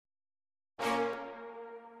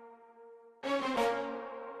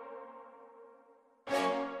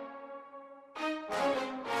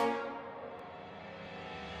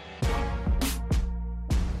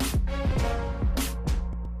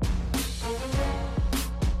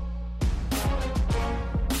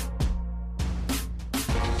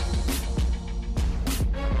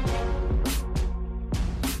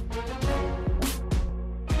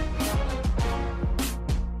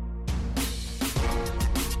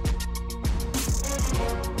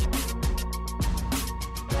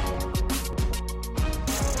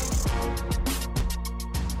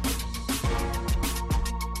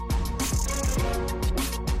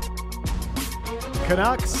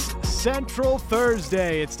Canucks Central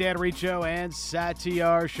Thursday. It's Dan Riccio and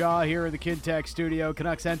Satyar Shah here in the Kintech studio.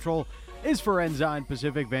 Canucks Central is for Ensign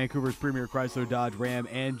Pacific, Vancouver's premier Chrysler, Dodge, Ram,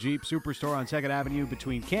 and Jeep Superstore on 2nd Avenue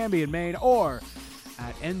between Cambie and Maine, or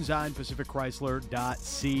at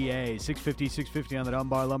ensignpacificchrysler.ca. 650 on the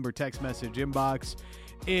Dunbar Lumber text message inbox.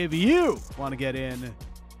 If you want to get in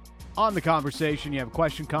on the conversation, you have a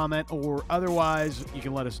question, comment, or otherwise, you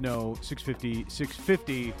can let us know.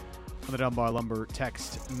 650 on the Dunbar Lumber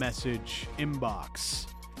text message inbox.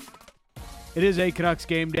 It is a Canucks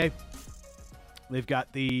game day. They've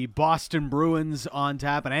got the Boston Bruins on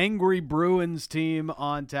tap, an angry Bruins team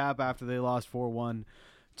on tap after they lost 4-1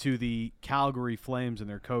 to the Calgary Flames, and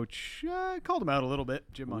their coach called them out a little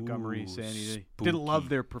bit. Jim Montgomery saying he didn't love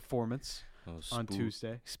their performance on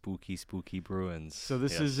Tuesday. Spooky Bruins. So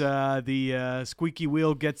this is the squeaky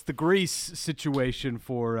wheel gets the grease situation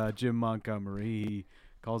for Jim Montgomery. He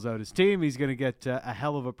calls out his team. He's going to get a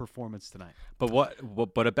hell of a performance tonight. But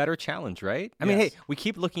but a better challenge, right? I mean, hey, we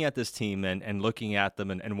keep looking at this team and looking at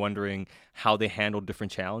them and wondering how they handle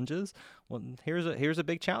different challenges. Well, here's a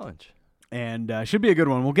big challenge. And should be a good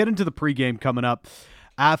one. We'll get into the pregame coming up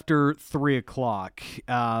after 3 o'clock.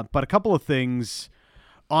 But a couple of things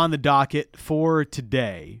on the docket for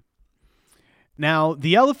today. Now,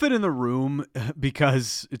 the elephant in the room,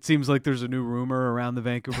 because it seems like there's a new rumor around the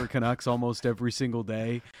Vancouver Canucks almost every single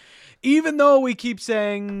day, even though we keep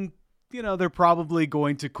saying, they're probably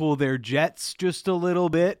going to cool their jets just a little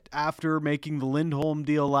bit after making the Lindholm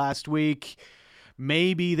deal last week.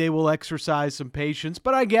 Maybe they will exercise some patience,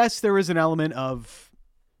 but I guess there is an element of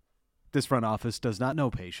this front office does not know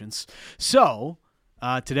patience. So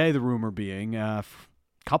today the rumor being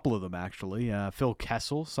couple of them, actually. Phil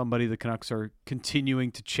Kessel, somebody the Canucks are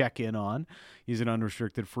continuing to check in on. He's an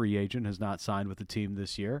unrestricted free agent, has not signed with the team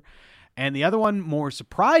this year. And the other one, more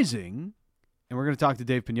surprising, and we're going to talk to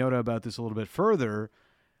Dave Pagnotta about this a little bit further,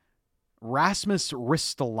 Rasmus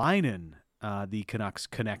Ristolainen, the Canucks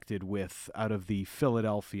connected with out of the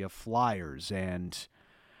Philadelphia Flyers. And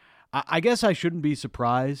I guess I shouldn't be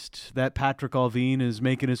surprised that Patrick Allvin is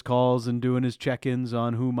making his calls and doing his check-ins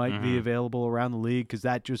on who might be available around the league, because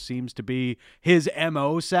that just seems to be his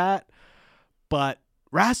MO, Sat. But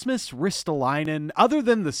Rasmus Ristolainen, other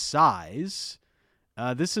than the size,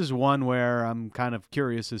 this is one where I'm kind of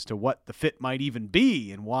curious as to what the fit might even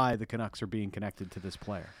be and why the Canucks are being connected to this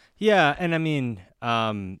player. Yeah, and I mean,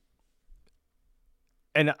 and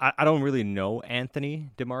I don't really know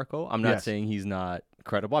Anthony DeMarco. I'm not saying he's not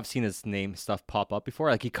credible. I've seen his name stuff pop up before.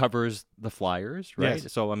 Like, he covers the Flyers, right?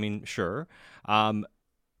 Yes. So, I mean, sure. I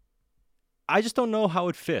just don't know how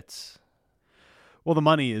it fits. Well, the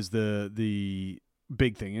money is the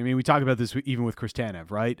big thing. I mean, we talk about this even with Chris Tanev,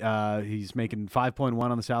 right? He's making 5.1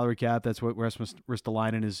 on the salary cap. That's what Rasmus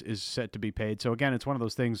Ristolainen is set to be paid. So, again, it's one of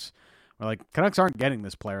those things where, like, Canucks aren't getting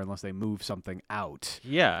this player unless they move something out.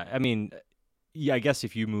 Yeah, I mean, I guess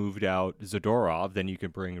if you moved out Zadorov, then you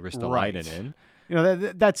could bring Ristolainen in.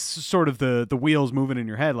 That's sort of the wheels moving in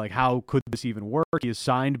your head. Like, how could this even work? He is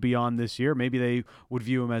signed beyond this year. Maybe they would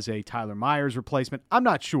view him as a Tyler Myers replacement. I'm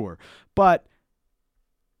not sure. But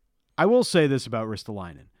I will say this about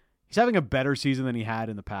Ristolainen. He's having a better season than he had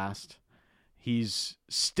in the past. He's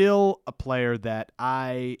still a player that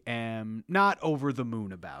I am not over the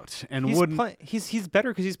moon about. And he's better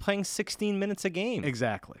because he's playing 16 minutes a game.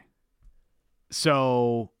 Exactly.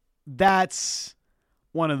 So that's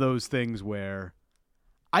one of those things where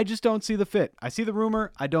I just don't see the fit. I see the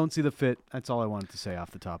rumor. I don't see the fit. That's all I wanted to say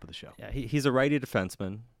off the top of the show. Yeah, he's a righty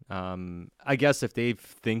defenseman. I guess if they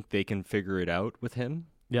think they can figure it out with him.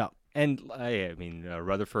 Yeah. And I mean,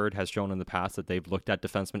 Rutherford has shown in the past that they've looked at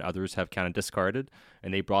defensemen others have kind of discarded,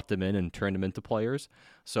 and they brought them in and turned them into players.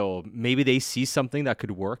 So maybe they see something that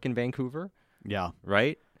could work in Vancouver. Yeah.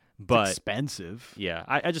 Right? But it's expensive. Yeah,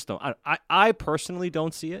 I just don't. I personally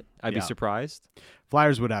don't see it. I'd be surprised.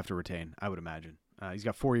 Flyers would have to retain, I would imagine. He's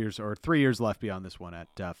got 4 years or 3 years left beyond this one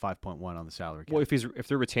at 5.1 on the salary cap. Well, if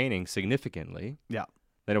they're retaining significantly,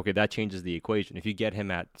 then okay, that changes the equation. If you get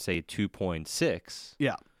him at, say, 2.6,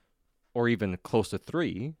 or even close to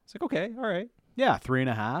 3, it's like, okay, all right. Yeah,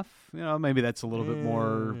 3.5. Maybe that's a little bit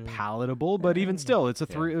more palatable, but even still, it's a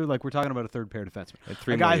 3. Like, we're talking about a third pair defenseman,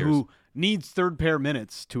 a guy who needs third pair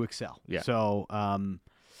minutes to excel. Yeah. So,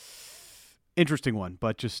 interesting one,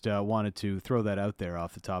 but just wanted to throw that out there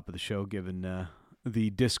off the top of the show, given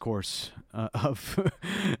the discourse of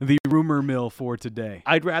the rumor mill for today.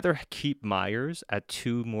 I'd rather keep Myers at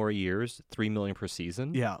 2 more years, $3 million per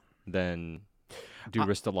season. Yeah. Than do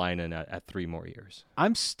Ristolainen at 3 more years.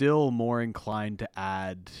 I'm still more inclined to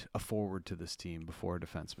add a forward to this team before a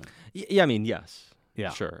defenseman. Yeah, I mean, yes.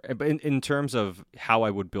 Yeah. Sure. But in terms of how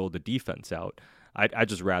I would build the defense out, I'd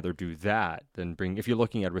just rather do that than bring, if you're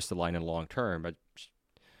looking at Ristolainen long term, I'd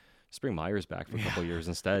just bring Myers back for a couple of years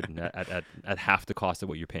instead at half the cost of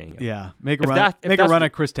what you're paying him. Yeah. Make a run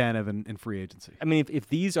at Chris Tanev in free agency. I mean, if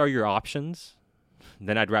these are your options,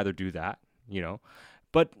 then I'd rather do that,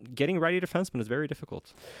 But getting righty defenseman is very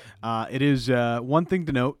difficult. It is one thing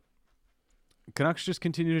to note. Canucks just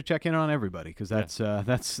continue to check in on everybody because that's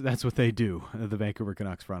what they do, the Vancouver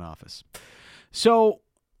Canucks front office. So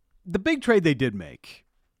the big trade they did make,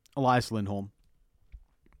 Elias Lindholm.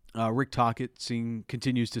 Rick Tocchet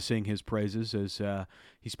continues to sing his praises as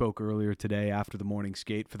he spoke earlier today after the morning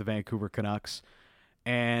skate for the Vancouver Canucks.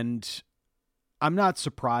 And I'm not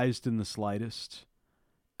surprised in the slightest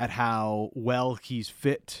at how well he's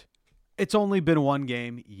fit. It's only been one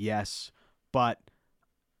game, yes, but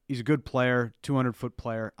he's a good player, 200-foot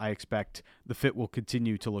player. I expect the fit will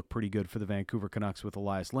continue to look pretty good for the Vancouver Canucks with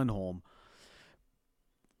Elias Lindholm.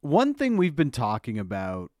 One thing we've been talking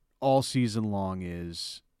about all season long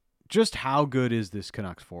is just how good is this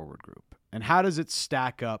Canucks forward group, and how does it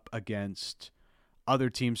stack up against other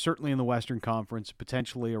teams, certainly in the Western Conference,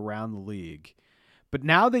 potentially around the league. But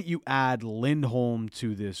now that you add Lindholm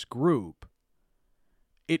to this group,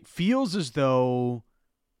 it feels as though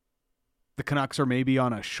the Canucks are maybe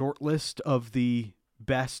on a short list of the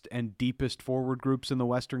best and deepest forward groups in the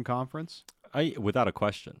Western Conference. Without a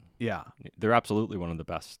question. Yeah. They're absolutely one of the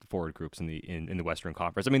best forward groups in the Western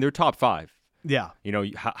Conference. I mean, they're top 5. Yeah.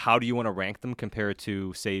 How do you want to rank them compared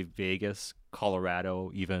to, say, Vegas,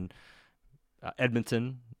 Colorado, even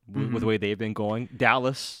Edmonton, with the way they've been going?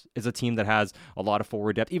 Dallas is a team that has a lot of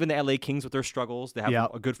forward depth. Even the LA Kings with their struggles, they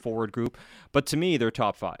have a good forward group. But to me, they're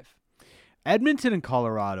top 5. Edmonton and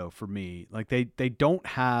Colorado, for me, like they don't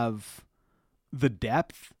have the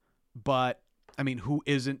depth, but, I mean, who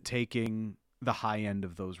isn't taking the high end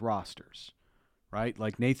of those rosters, right?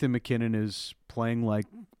 Like Nathan McKinnon is playing like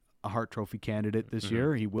a Hart Trophy candidate this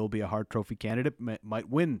year. He will be a Hart Trophy candidate, might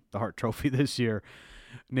win the Hart Trophy this year,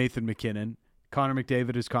 Nathan McKinnon. Connor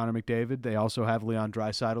McDavid is Connor McDavid. They also have Leon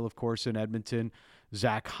Draisaitl, of course, in Edmonton.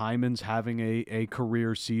 Zach Hyman's having a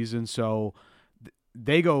career season. So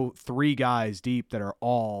they go 3 guys deep that are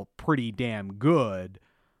all pretty damn good.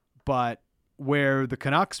 But where the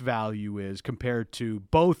Canucks' value is compared to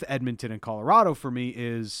both Edmonton and Colorado for me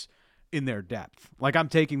is in their depth. Like, I'm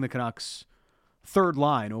taking the Canucks' third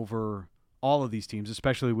line over all of these teams,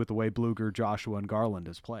 especially with the way Bluger, Joshua, and Garland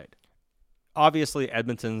has played. Obviously,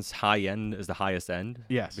 Edmonton's high end is the highest end.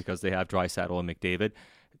 Yes. Because they have Draisaitl and McDavid.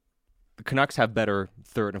 The Canucks have better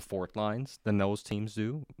third and fourth lines than those teams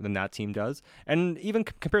do, than that team does. And even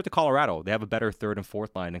compared to Colorado, they have a better third and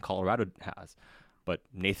fourth line than Colorado has. But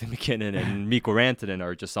Nathan McKinnon and Mikko Rantanen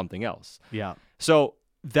are just something else. Yeah. So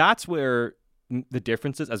that's where the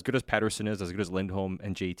difference is. As good as Pettersson is, as good as Lindholm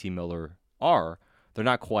and JT Miller are, they're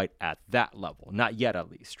not quite at that level. Not yet,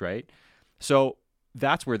 at least, right? So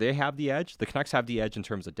that's where they have the edge. The Canucks have the edge in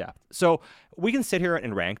terms of depth. So we can sit here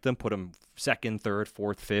and rank them, put them second, third,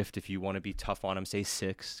 fourth, fifth. If you want to be tough on them, say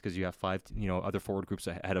 6, because you have 5, other forward groups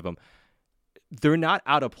ahead of them. They're not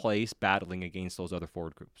out of place battling against those other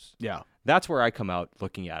forward groups. Yeah. That's where I come out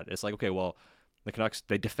looking at it. It's like, okay, well, the Canucks,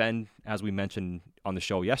 they defend, as we mentioned on the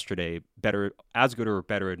show yesterday, as good or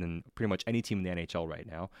better than pretty much any team in the NHL right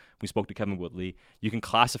now. We spoke to Kevin Woodley. You can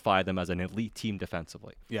classify them as an elite team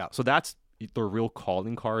defensively. Yeah. So that's their real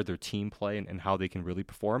calling card, their team play, and how they can really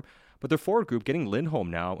perform. But their forward group, getting Lindholm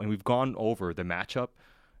now, and we've gone over the matchup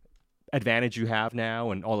advantage you have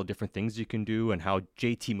now and all the different things you can do and how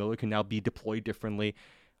JT Miller can now be deployed differently.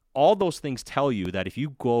 All those things tell you that if you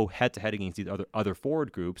go head-to-head against these other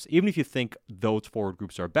forward groups, even if you think those forward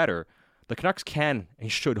groups are better, the Canucks can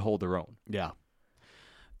and should hold their own. Yeah.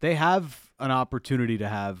 They have an opportunity to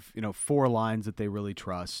have, 4 lines that they really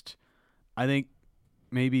trust. I think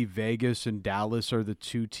maybe Vegas and Dallas are the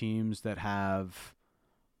 2 teams that have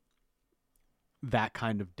that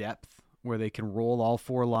kind of depth where they can roll all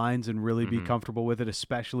 4 lines and really be comfortable with it,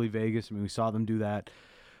 especially Vegas. I mean, we saw them do that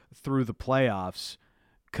through the playoffs.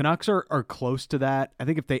 Canucks are close to that. I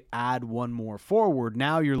think if they add one more forward,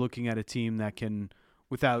 now you're looking at a team that can,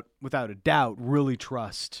 without a doubt, really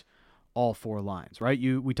trust all 4 lines, right?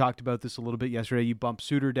 We talked about this a little bit yesterday. You bump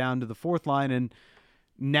Suter down to the 4th line, and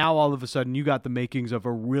now all of a sudden you got the makings of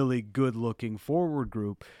a really good-looking forward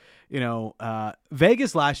group.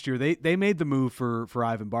 Vegas last year, they made the move for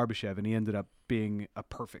Ivan Barbashev, and he ended up being a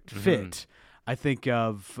perfect fit. I think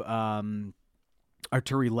of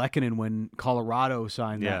Arturi Lehkonen when Colorado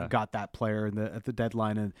signed that and got that player at the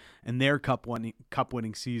deadline and their cup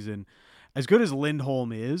winning season. As good as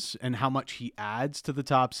Lindholm is and how much he adds to the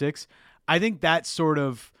top 6, I think that's sort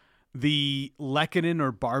of the Lehkonen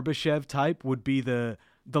or Barbashev type would be the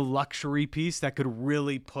luxury piece that could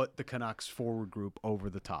really put the Canucks forward group over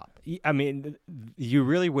the top. I mean, you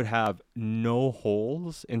really would have no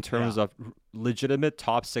holes in terms of legitimate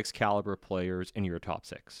top 6 caliber players in your top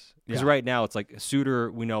 6. Because right now it's like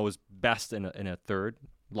Suter, we know, is best in a third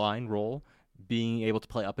line role, being able to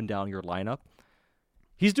play up and down your lineup.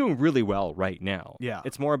 He's doing really well right now. Yeah.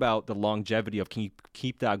 It's more about the longevity of, can you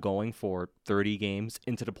keep that going for 30 games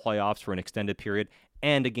into the playoffs for an extended period,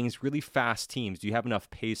 and against really fast teams? Do you have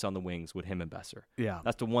enough pace on the wings with him and Besser? Yeah.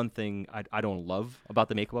 That's the one thing I don't love about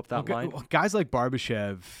the makeup of that line. Guys like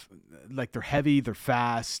Barbashev, like, they're heavy, they're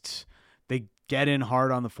fast, they get in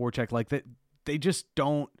hard on the forecheck. Like, they just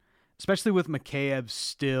don't, especially with Mikheyev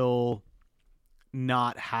still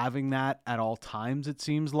not having that at all times, it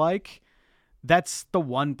seems like. That's the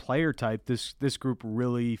one player type this group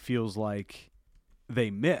really feels like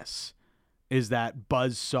they miss, is that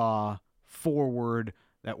buzzsaw forward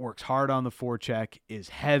that works hard on the forecheck, is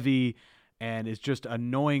heavy, and is just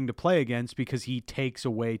annoying to play against because he takes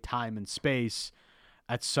away time and space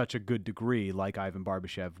at such a good degree, like Ivan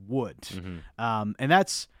Barbashev would. Mm-hmm. And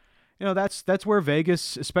that's where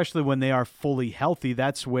Vegas, especially when they are fully healthy,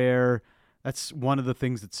 that's one of the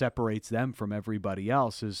things that separates them from everybody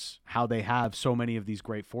else, is how they have so many of these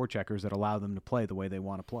great forecheckers that allow them to play the way they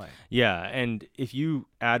want to play. Yeah, and if you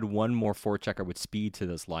add one more forechecker with speed to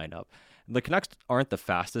this lineup, the Canucks aren't the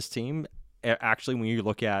fastest team. Actually, when you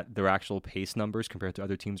look at their actual pace numbers compared to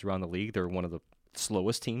other teams around the league, they're one of the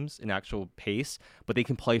slowest teams in actual pace, but they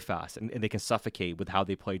can play fast and they can suffocate with how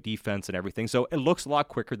they play defense and everything. So it looks a lot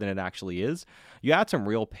quicker than it actually is. You add some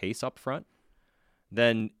real pace up front,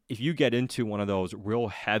 then if you get into one of those real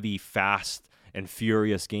heavy, fast, and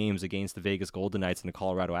furious games against the Vegas Golden Knights and the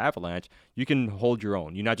Colorado Avalanche, you can hold your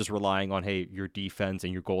own. You're not just relying on, hey, your defense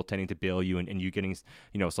and your goaltending to bail you, and you getting,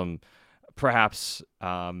 some perhaps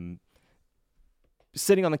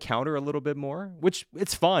sitting on the counter a little bit more, which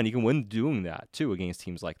it's fine. You can win doing that too against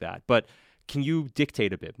teams like that. But can you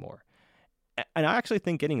dictate a bit more? And I actually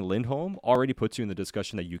think getting Lindholm already puts you in the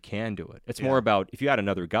discussion that you can do it. It's more about, if you add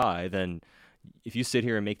another guy, then if you sit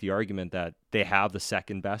here and make the argument that they have the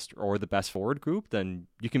second best or the best forward group, then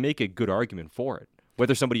you can make a good argument for it.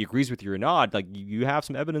 Whether somebody agrees with you or not, like, you have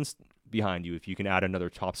some evidence behind you if you can add another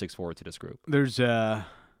top 6 forward to this group. There's, as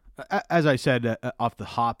I said off the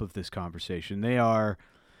hop of this conversation, they are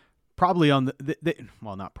probably on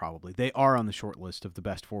they are on the short list of the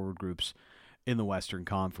best forward groups in the Western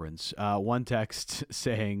Conference. One text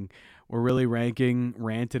saying, we're really ranking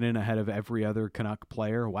Rantanen ahead of every other Canuck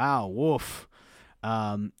player. Wow, woof.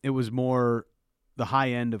 It was more the high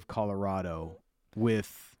end of Colorado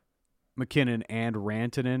with McKinnon and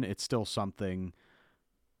Rantanen. It's still something,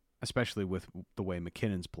 especially with the way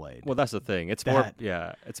McKinnon's played. Well, that's the thing. It's more,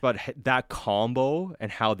 it's about that combo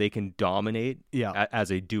and how they can dominate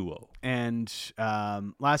as a duo. And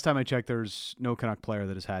last time I checked, there's no Canuck player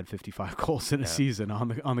that has had 55 goals in a season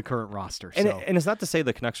on the current roster. And it's not to say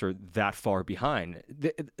the Canucks are that far behind.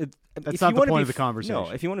 That's not the point of the conversation.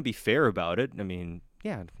 No, if you want to be fair about it, I mean,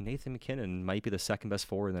 Nathan McKinnon might be the second best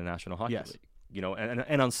forward in the National Hockey League.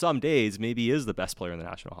 And on some days, maybe he is the best player in the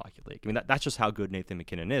National Hockey League. I mean, that's just how good Nathan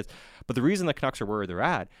McKinnon is. But the reason the Canucks are where they're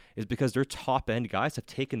at is because their top-end guys have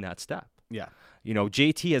taken that step. Yeah.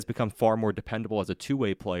 JT has become far more dependable as a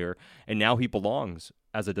two-way player, and now he belongs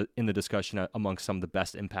in the discussion amongst some of the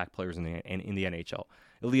best impact players in the NHL.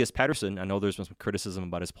 Elias Pettersson, I know there's been some criticism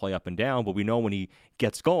about his play up and down, but we know when he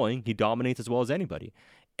gets going, he dominates as well as anybody.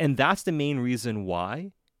 And that's the main reason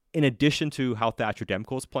why, in addition to how Thatcher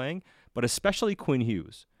Demko is playing, but especially Quinn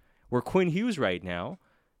Hughes, where Quinn Hughes right now,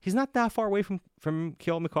 he's not that far away from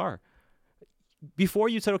Cale Makar. Before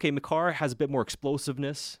you said, okay, Makar has a bit more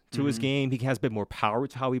explosiveness to his game. He has a bit more power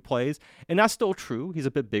to how he plays. And that's still true. He's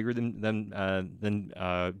a bit bigger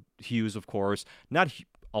than Hughes, of course. Not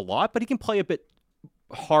a lot, but he can play a bit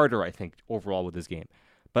harder, I think, overall with his game.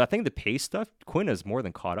 But I think the pace stuff, Quinn has more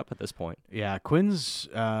than caught up at this point. Yeah, Quinn's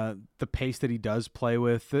the pace that he does play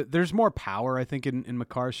with. There's more power, I think, in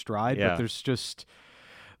Makar's stride, but there's just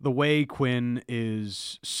the way Quinn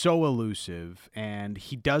is so elusive, and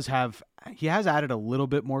he has added a little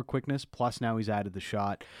bit more quickness, plus now he's added the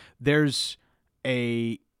shot. There's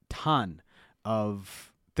a ton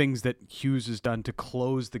of things that Hughes has done to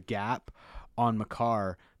close the gap on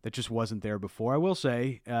Makar that just wasn't there before. I will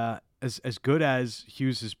say, as good as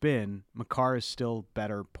Hughes has been, Makar is still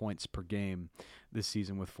better points per game this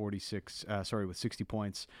season with 60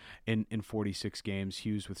 points in 46 games.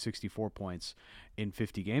 Hughes with 64 points in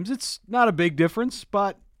 50 games. It's not a big difference,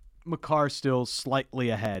 but Makar still slightly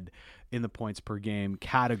ahead in the points per game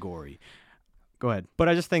category. Go ahead. But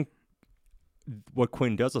I just think what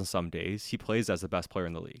Quinn does on some days, he plays as the best player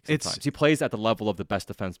in the league. Sometimes he plays at the level of the best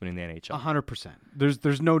defenseman in the NHL. 100%.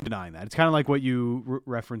 There's no denying that. It's kind of like what you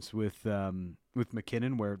referenced with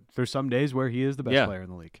McKinnon, where there's some days where he is the best player in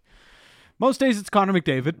the league. Most days it's Connor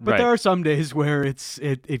McDavid, but there are some days where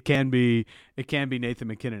it can be Nathan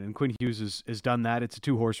McKinnon, and Quinn Hughes has done that. It's a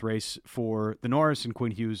 2-horse race for the Norris, and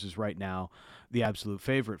Quinn Hughes is right now the absolute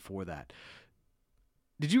favorite for that.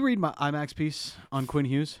 Did you read my IMAX piece on Quinn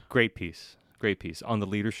Hughes? Great piece on the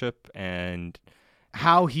leadership and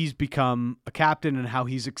how he's become a captain and how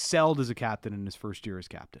he's excelled as a captain in his first year as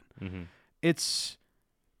captain. Mm-hmm. It's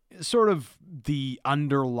sort of the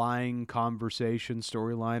underlying conversation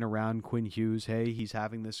storyline around Quinn Hughes. Hey, he's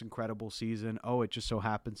having this incredible season. Oh, it just so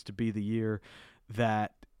happens to be the year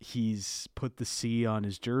that he's put the C on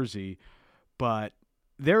his jersey. But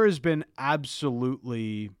there has been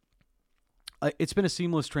absolutely it's been a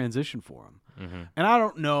seamless transition for him. Mm-hmm. And I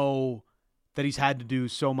don't know that he's had to do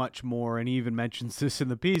so much more. And he even mentions this in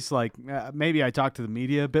the piece, like maybe I talk to the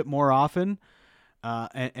media a bit more often.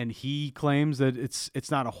 And he claims that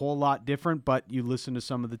it's not a whole lot different, but you listen to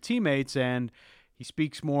some of the teammates and he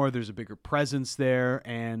speaks more. There's a bigger presence there,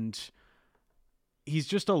 and he's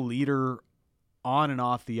just a leader on and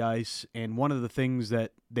off the ice. And one of the things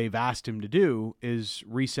that they've asked him to do is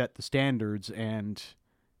reset the standards, and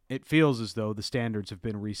it feels as though the standards have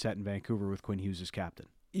been reset in Vancouver with Quinn Hughes as captain.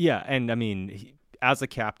 Yeah, and I mean, as a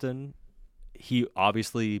captain, he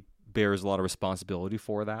obviously bears a lot of responsibility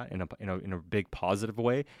for that in a big positive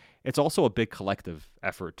way. It's also a big collective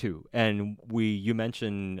effort too. And you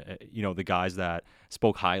mentioned the guys that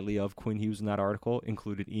spoke highly of Quinn Hughes in that article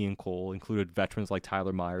included Ian Cole, included veterans like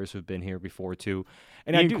Tyler Myers who've been here before too.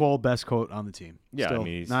 And Ian Cole, best quote on the team. Yeah, still, I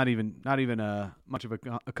mean, not even much of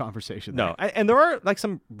a conversation. No, there. And there are like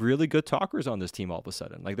some really good talkers on this team all of a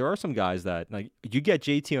sudden. Like there are some guys that like you get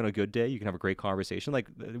JT on a good day, you can have a great conversation. Like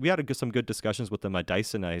we had some good discussions with them at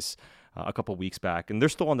Dyson Ice a couple weeks back, and they're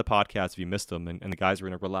still on the podcast if you missed them. And the guys were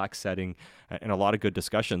in a relaxed setting and a lot of good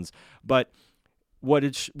discussions. But what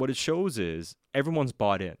it shows is everyone's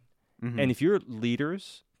bought in. Mm-hmm. And if your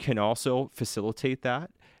leaders can also facilitate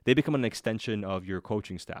that, they become an extension of your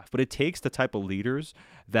coaching staff. But it takes the type of leaders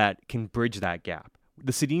that can bridge that gap.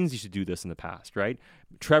 The Sedins used to do this in the past, right?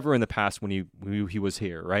 Trevor in the past when he was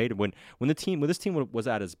here, right? When this team was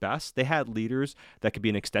at its best, they had leaders that could be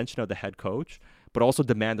an extension of the head coach, but also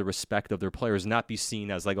demand the respect of their players, not be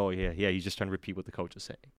seen as like, oh yeah, he's just trying to repeat what the coach is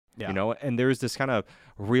saying. Yeah. And there's this kind of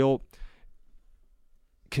real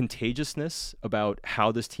contagiousness about how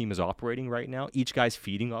this team is operating right now. Each guy's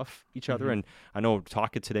feeding off each other. Mm-hmm. And I know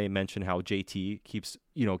Taka today mentioned how JT keeps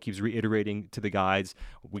reiterating to the guys,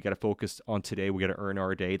 we got to focus on today. We got to earn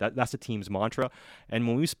our day. That's the team's mantra. And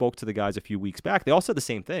when we spoke to the guys a few weeks back, they all said the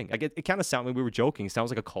same thing. Like it kind of sounded like we were joking. It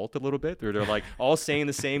sounds like a cult a little bit. They're like all saying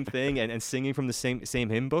the same thing and singing from the same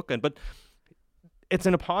hymn book. But it's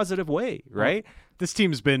in a positive way, right? Well, this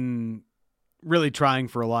team's been really trying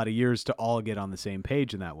for a lot of years to all get on the same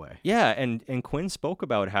page in that way. Yeah, and Quinn spoke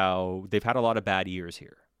about how they've had a lot of bad years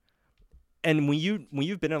here. And when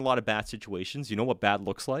you've been in a lot of bad situations, you know what bad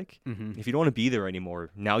looks like. Mm-hmm. If you don't want to be there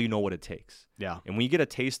anymore, now you know what it takes. Yeah. And when you get a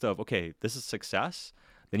taste of, okay, this is success,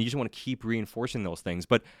 then you just want to keep reinforcing those things.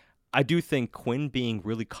 But I do think Quinn being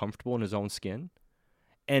really comfortable in his own skin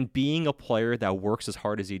and being a player that works as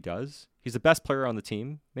hard as he does, he's the best player on the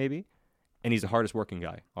team, maybe, and he's the hardest working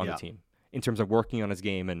guy on the team in terms of working on his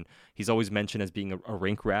game. And he's always mentioned as being a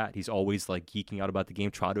rink rat. He's always like geeking out about the game,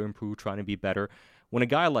 trying to improve, trying to be better. When a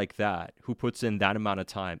guy like that, who puts in that amount of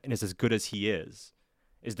time and is as good as he is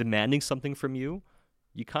demanding something from you,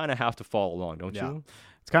 you kind of have to follow along, don't you?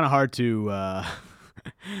 It's kind of hard to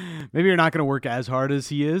maybe you're not going to work as hard as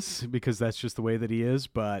he is because that's just the way that he is,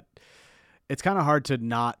 but it's kind of hard to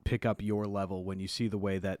not pick up your level when you see the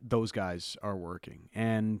way that those guys are working.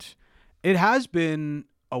 And it has been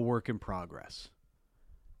a work in progress.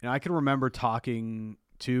 I can remember talking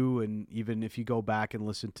to, and even if you go back and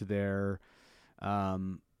listen to their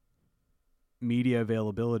media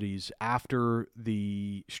availabilities after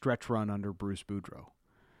the stretch run under Bruce Boudreau,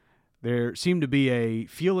 there seemed to be a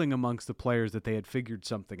feeling amongst the players that they had figured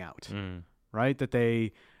something out, right? That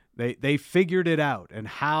they figured it out and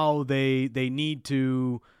how they need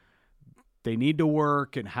to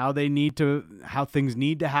work and how things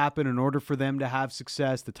need to happen in order for them to have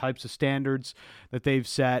success, the types of standards that they've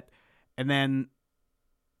set, and then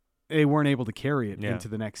they weren't able to carry it into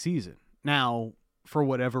the next season. Now, for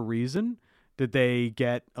whatever reason, did they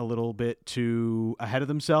get a little bit too ahead of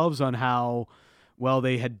themselves on how well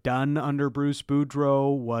they had done under Bruce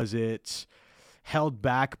Boudreau? Was it held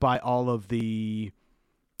back by all of the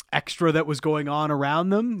extra that was going on around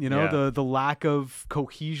them, the lack of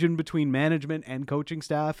cohesion between management and coaching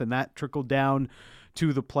staff, and that trickled down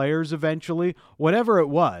to the players eventually. Whatever it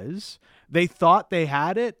was, they thought they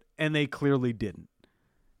had it, and they clearly didn't.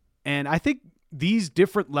 And I think these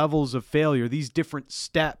different levels of failure, these different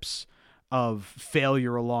steps of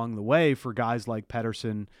failure along the way for guys like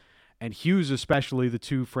Pettersson and Hughes, especially the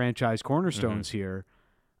two franchise cornerstones here,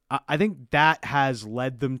 I think that has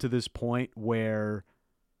led them to this point where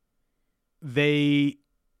they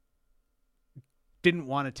didn't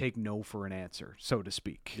want to take no for an answer, so to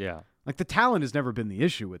speak. Yeah. Like, the talent has never been the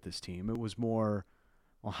issue with this team. It was more,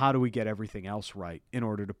 well, how do we get everything else right in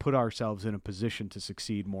order to put ourselves in a position to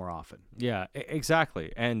succeed more often? Yeah,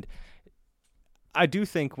 exactly. And I do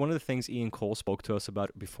think one of the things Ian Cole spoke to us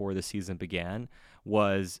about before the season began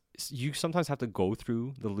was you sometimes have to go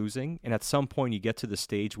through the losing, and at some point you get to the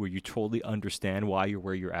stage where you totally understand why you're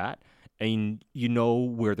where you're at, and you know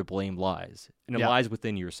where the blame lies, and it lies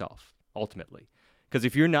within yourself, ultimately. Because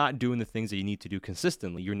if you're not doing the things that you need to do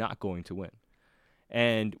consistently, you're not going to win.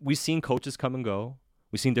 And we've seen coaches come and go.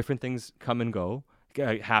 We've seen different things come and go,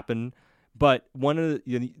 happen. But one of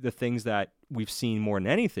the things that we've seen more than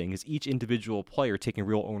anything is each individual player taking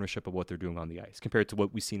real ownership of what they're doing on the ice compared to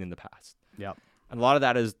what we've seen in the past. Yep. And a lot of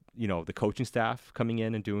that is, the coaching staff coming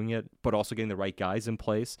in and doing it, but also getting the right guys in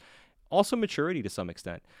place. Also maturity to some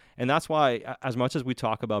extent. And that's why, as much as we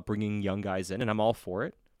talk about bringing young guys in, and I'm all for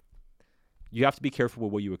it, you have to be careful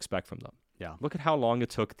with what you expect from them. Yeah. Look at how long it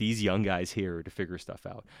took these young guys here to figure stuff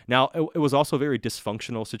out. Now, it was also a very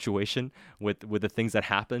dysfunctional situation with the things that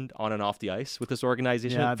happened on and off the ice with this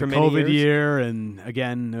organization for the many COVID years. year, and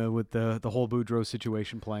again with the whole Boudreau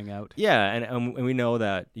situation playing out. Yeah, and we know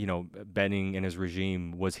that Benning and his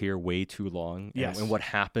regime was here way too long. Yes. And what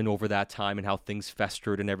happened over that time and how things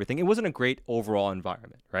festered and everything. It wasn't a great overall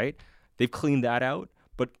environment, right? They've cleaned that out,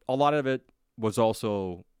 but a lot of it was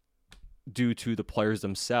also due to the players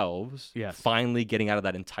themselves finally getting out of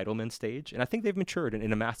that entitlement stage. And I think they've matured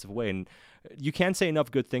in a massive way. And you can't say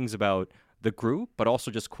enough good things about the group, but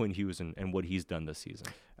also just Quinn Hughes and what he's done this season.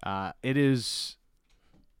 It is,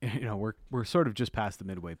 we're sort of just past the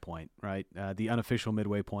midway point, right? The unofficial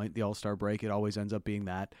midway point, the All-Star break, it always ends up being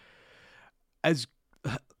that.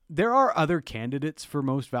 There are other candidates for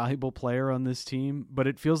most valuable player on this team, but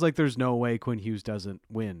it feels like there's no way Quinn Hughes doesn't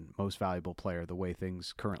win most valuable player the way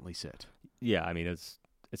things currently sit. Yeah, I mean,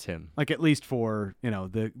 it's him. Like, at least for,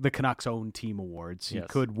 the Canucks' own team awards. He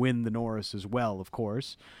could win the Norris as well, of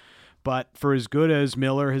course. But for as good as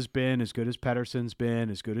Miller has been, as good as Pettersson's been,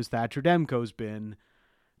 as good as Thatcher Demko's been,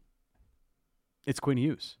 it's Quinn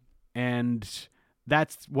Hughes. And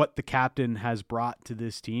that's what the captain has brought to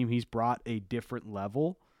this team. He's brought a different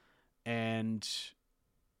level. And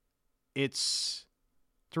it's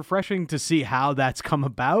refreshing to see how that's come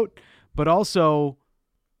about, but also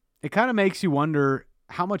it kind of makes you wonder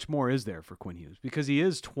how much more is there for Quinn Hughes, because he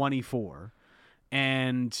is 24,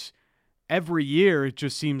 and every year it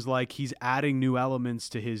just seems like he's adding new elements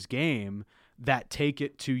to his game that take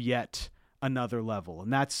it to yet another level.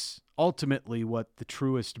 And that's ultimately what the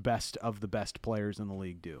truest best of the best players in the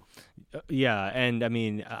league do. Yeah, and I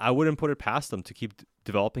mean, I wouldn't put it past him to keep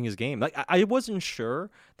developing his game. Like, I wasn't sure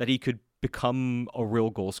that he could become a real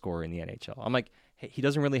goal scorer in the NHL. I'm like, hey, he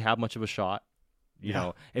doesn't really have much of a shot, you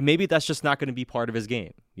know, and maybe that's just not going to be part of his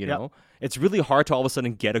game. You know, it's really hard to all of a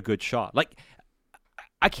sudden get a good shot. Like,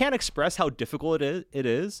 I can't express how difficult it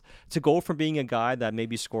is to go from being a guy that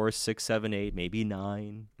maybe scores 6, 7, 8, maybe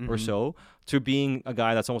 9 or so, to being a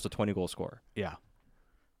guy that's almost a 20-goal scorer. Yeah.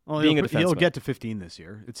 Well, he'll get to 15 this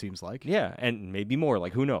year, it seems like. Yeah, and maybe more,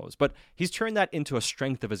 like, who knows? But he's turned that into a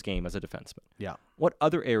strength of his game as a defenseman. Yeah. What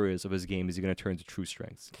other areas of his game is he going to turn into true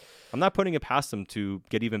strengths? I'm not putting it past him to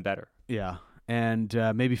get even better. Yeah, and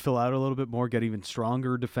maybe fill out a little bit more, get even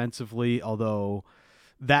stronger defensively, although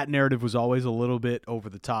that narrative was always a little bit over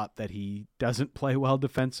the top that he doesn't play well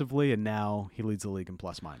defensively, and now he leads the league in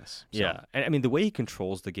plus-minus. So. Yeah, and I mean, the way he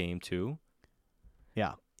controls the game, too.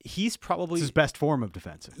 Yeah. He's probably it's his best form of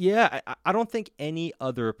defensive. Yeah, I don't think any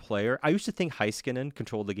other player. I used to think Heiskanen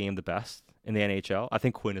controlled the game the best in the NHL. I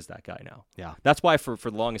think Quinn is that guy now. Yeah, that's why for the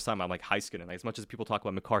longest time I'm like Heiskanen. Like, as much as people talk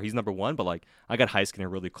about McCarr, he's number 1, but like I got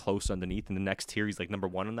Heiskanen really close underneath. In the next tier, he's like number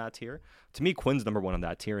 1 on that tier. To me, Quinn's number 1 on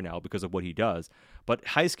that tier now because of what he does. But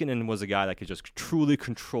Heiskanen was a guy that could just truly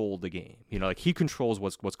control the game. You know, like he controls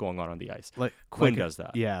what's going on the ice. Like Quinn does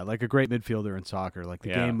that. Yeah, like a great midfielder in soccer. Like the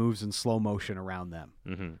game moves in slow motion around them.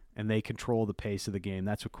 And they control the pace of the game.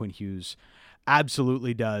 That's what Quinn Hughes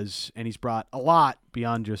absolutely does, and he's brought a lot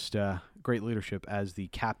beyond just great leadership as the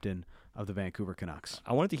captain of the Vancouver Canucks.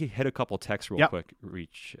 I wanted to hit a couple texts real quick,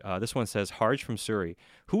 Reach. This one says, Harge from Surrey.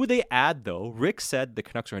 Who would they add, though? Rick said the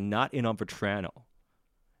Canucks are not in on Vetrano.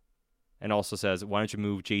 And also says, why don't you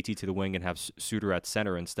move JT to the wing and have Suter at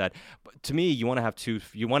center instead? But to me, you want to have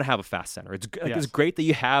you want to have a fast center. It's great that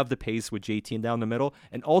you have the pace with JT down the middle.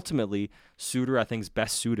 And ultimately, Suter, I think, is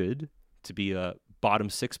best suited to be a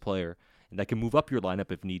bottom six player. And that can move up your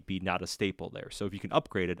lineup if need be, not a staple there. So if you can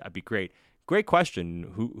upgrade it, that'd be great. Great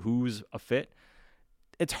question. Who's a fit?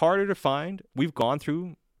 It's harder to find. We've gone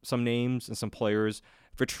through some names and some players.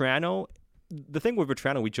 Vetrano, the thing with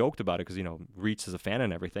Vetrano, we joked about it because, Reach is a fan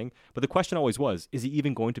and everything. But the question always was, is he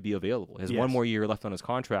even going to be available? He has one more year left on his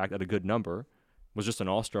contract at a good number. Was just an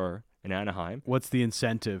all-star in Anaheim. What's the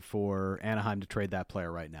incentive for Anaheim to trade that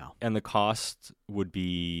player right now? And the cost would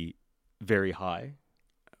be very high.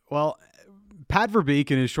 Well, Pat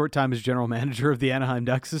Verbeek, in his short time as general manager of the Anaheim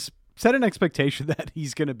Ducks, has set an expectation that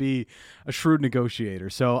he's going to be a shrewd negotiator.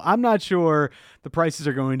 So I'm not sure the prices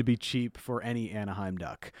are going to be cheap for any Anaheim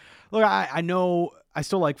Duck. Look, I know I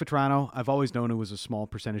still like Vetrano. I've always known it was a small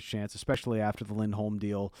percentage chance, especially after the Lindholm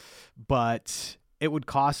deal. But it would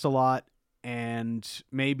cost a lot and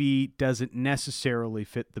maybe doesn't necessarily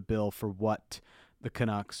fit the bill for what the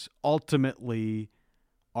Canucks ultimately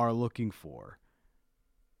are looking for.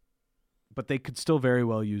 But they could still very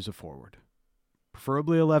well use a forward.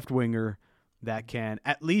 Preferably a left winger that can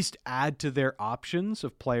at least add to their options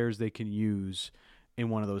of players they can use in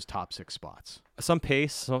one of those top six spots. Some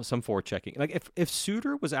pace, some forward checking. Like if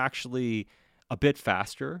Suter was actually a bit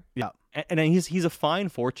faster, and he's a fine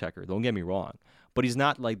forward checker. Don't get me wrong, but he's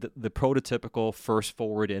not like the prototypical first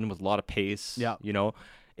forward in with a lot of pace. Yeah,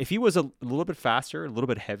 if he was a little bit faster, a little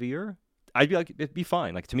bit heavier, I'd be like it'd be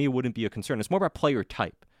fine. Like to me, it wouldn't be a concern. It's more about player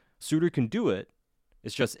type. Suter can do it.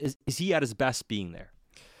 It's just, is he at his best being there?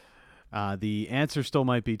 The answer still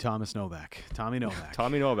might be Tommy Novak. Tommy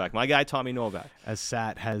Novak. My guy, Tommy Novak. As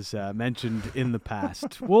Sat has mentioned in the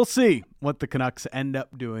past. We'll see what the Canucks end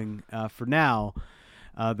up doing. For now,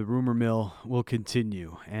 the rumor mill will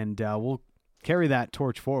continue, and we'll carry that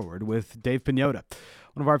torch forward with Dave Pagnotta.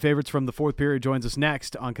 One of our favorites from the fourth period joins us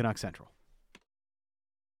next on Canuck Central.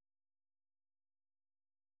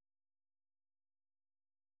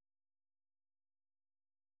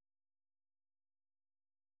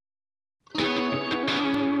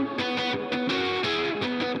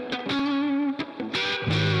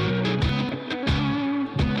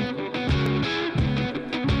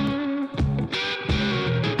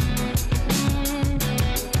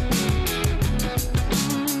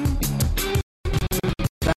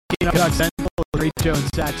 Canuck Central, Rachel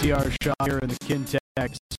and Satyar Shah here in the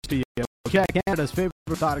Kintech studio. Canada's favorite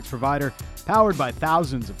orthotics provider, powered by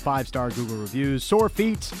thousands of 5-star Google reviews. Sore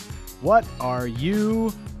feet, what are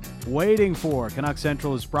you waiting for? Canuck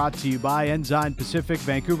Central is brought to you by Ensign Pacific,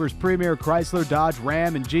 Vancouver's premier Chrysler, Dodge,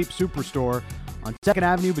 Ram, and Jeep Superstore on 2nd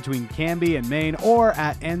Avenue between Cambie and Maine, or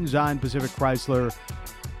at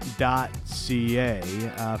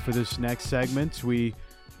ensignpacificchrysler.ca. For this next segment, we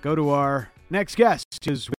go to our next guest.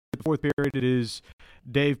 With the fourth period, it is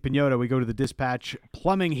Dave Pagnotta. We go to the Dispatch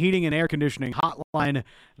Plumbing, Heating, and Air Conditioning Hotline and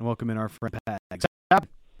welcome in our friend Pat. How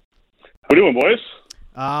we doing, boys?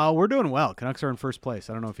 We're doing well. Canucks are in first place.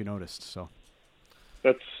 I don't know if you noticed. So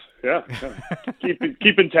that's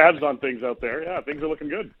keeping tabs on things out there. Yeah, things are looking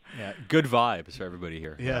good. Yeah, good vibes for everybody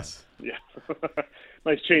here. Yes. Yeah.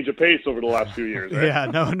 Nice change of pace over the last few years. Right? Yeah,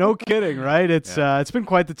 no kidding, right? It's been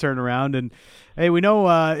quite the turnaround, and hey, we know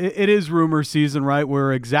it is rumor season, right?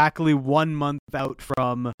 We're exactly 1 month out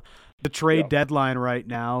from the trade deadline right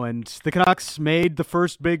now, and the Canucks made the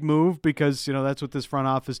first big move because that's what this front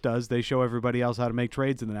office does. They show everybody else how to make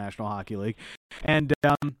trades in the National Hockey League, and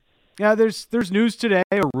there's news today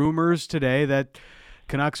or rumors today that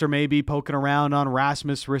Canucks are maybe poking around on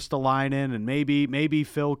Rasmus Ristolainen and maybe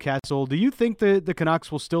Phil Kessel. Do you think the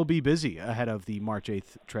Canucks will still be busy ahead of the March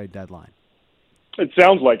 8th trade deadline? It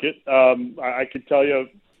sounds like it. I could tell you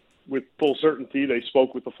with full certainty they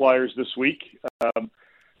spoke with the Flyers this week,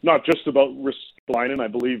 not just about Ristolainen. I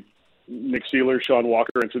believe Nick Seeler, Sean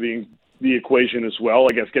Walker into the equation as well.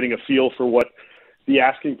 I guess getting a feel for what the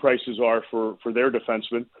asking prices are for their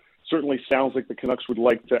defensemen. Certainly sounds like the Canucks would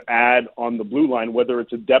like to add on the blue line, whether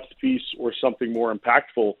it's a depth piece or something more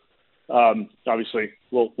impactful. Obviously,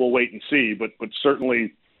 we'll wait and see, but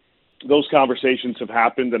certainly those conversations have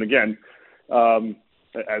happened. And again, as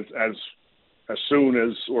soon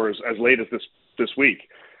as or as late as this week.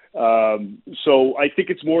 So I think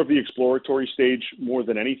it's more of the exploratory stage more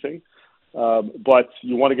than anything. But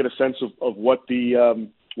you want to get a sense of what the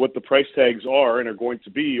price tags are and are going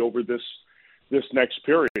to be over this this next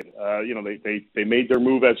period. They made their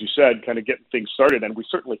move, as you said, kind of getting things started, and we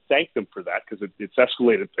certainly thank them for that because it's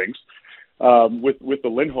escalated things with the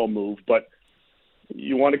Lindholm move. But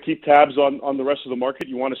you want to keep tabs on the rest of the market.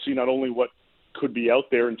 You want to see not only what could be out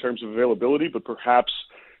there in terms of availability, but perhaps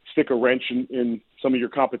stick a wrench in some of your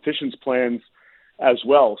competition's plans as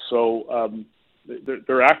well. So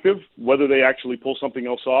they're active. Whether they actually pull something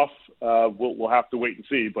else off, we'll have to wait and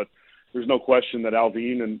see. But there's no question that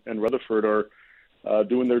Alvin and Rutherford are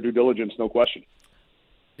doing their due diligence, no question.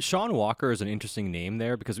 Sean Walker is an interesting name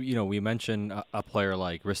there because, we mentioned a player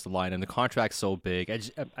like Ristolainen, and the contract's so big. It's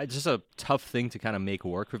just a tough thing to kind of make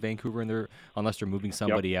work for Vancouver unless they're moving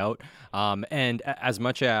somebody out. And as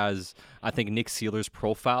much as I think Nick Seeler's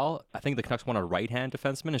profile, I think the Canucks want a right-hand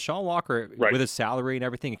defenseman. And Sean Walker, with his salary and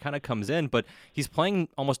everything, it kind of comes in. But he's playing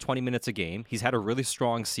almost 20 minutes a game. He's had a really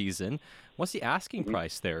strong season. What's the asking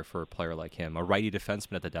price there for a player like him, a righty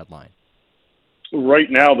defenseman at the deadline? Right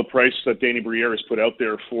now, the price that Danny Briere has put out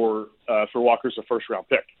there for Walker's a first-round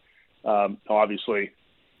pick. Obviously,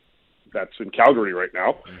 that's in Calgary right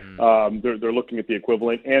now. They're looking at the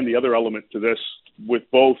equivalent. And the other element to this, with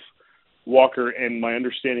both Walker and my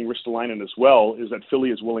understanding Ristolainen as well, is that Philly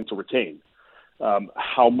is willing to retain.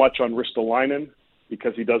 How much on Ristolainen,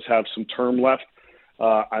 because he does have some term left,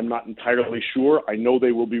 I'm not entirely sure. I know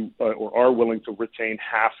they will be or are willing to retain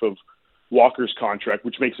half of Walker's contract,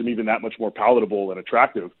 which makes him even that much more palatable and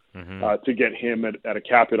attractive to get him at a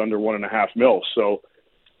cap hit under $1.5 million. So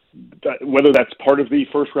whether that's part of the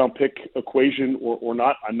first-round pick equation or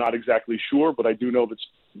not, I'm not exactly sure, but I do know that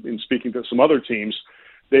in speaking to some other teams,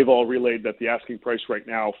 they've all relayed that the asking price right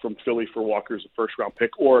now from Philly for Walker is a first-round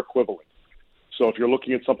pick or equivalent. So if you're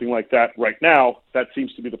looking at something like that right now, that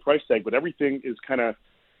seems to be the price tag. But everything is kind of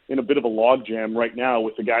in a bit of a logjam right now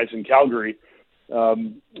with the guys in Calgary.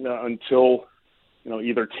 Until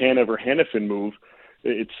either Tanev or Hanifin move,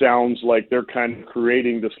 it sounds like they're kind of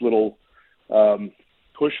creating this little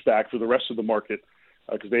pushback for the rest of the market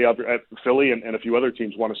because they at Philly and a few other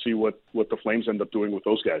teams want to see what the Flames end up doing with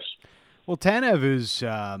those guys. Well, Tanev is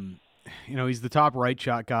he's the top right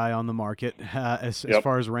shot guy on the market as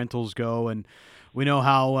far as rentals go, and we know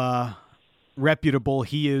how reputable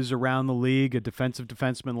he is around the league. A defensive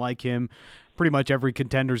defenseman like him, pretty much every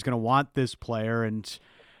contender is going to want this player, and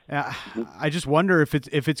I just wonder if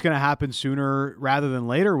it's going to happen sooner rather than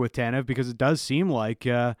later with Tanev, because it does seem like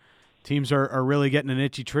teams are really getting an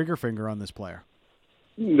itchy trigger finger on this player.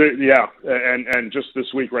 Yeah, and just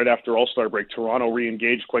this week, right after All-Star break, Toronto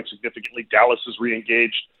re-engaged quite significantly. Dallas is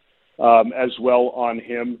re-engaged as well on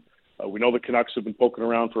him. We know the Canucks have been poking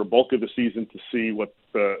around for a bulk of the season to see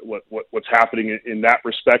what's happening in that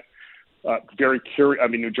respect. Very curious. I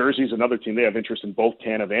mean, New Jersey's another team. They have interest in both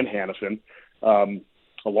Tanev and Hanifin,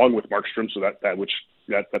 along with Markstrom. So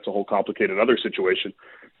that's a whole complicated other situation.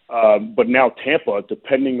 But now Tampa,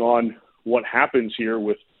 depending on what happens here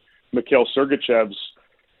with Mikhail Sergachev's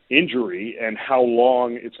injury and how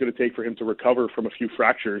long it's going to take for him to recover from a few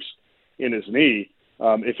fractures in his knee,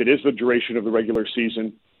 if it is the duration of the regular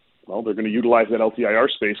season, well, they're going to utilize that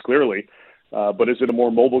LTIR space clearly. But is it a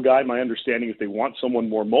more mobile guy? My understanding is they want someone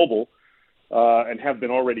more mobile. And have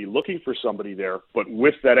been already looking for somebody there. But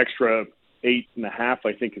with that extra 8.5,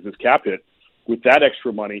 I think is his cap hit, with that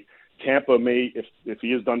extra money, Tampa may, if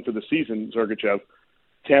he is done for the season, Sergachev,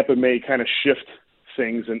 Tampa may kind of shift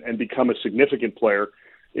things and become a significant player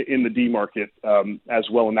in the D market as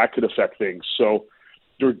well, and that could affect things. So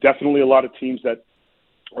there are definitely a lot of teams that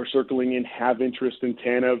are circling in, have interest in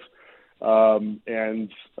Tanev, and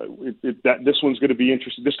this one's going to be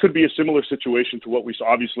interesting. This could be a similar situation to what we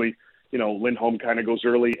saw. Obviously, Lindholm kind of goes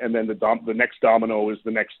early, and then the next domino is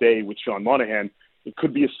the next day with Sean Monahan. It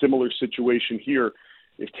could be a similar situation here.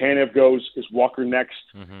 If Tanev goes, is Walker next?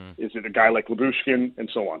 Is it a guy like Lyubushkin, and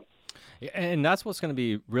so on? And that's what's going to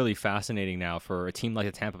be really fascinating now for a team like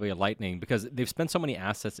the Tampa Bay Lightning, because they've spent so many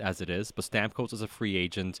assets as it is, but Stamkos is a free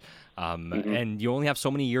agent, and you only have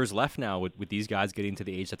so many years left now with these guys getting to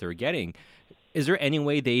the age that they're getting. Is there any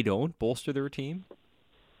way they don't bolster their team?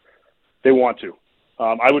 They want to.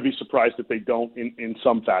 I would be surprised if they don't in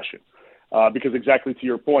some fashion. Because exactly to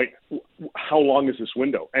your point, how long is this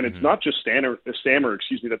window? And it's not just Stammer,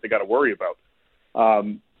 that they got to worry about.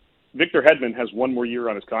 Victor Hedman has one more year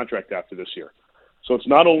on his contract after this year. So it's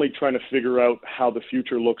not only trying to figure out how the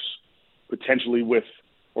future looks potentially with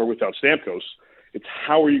or without Stamkos, it's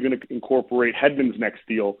how are you going to incorporate Hedman's next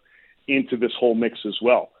deal into this whole mix as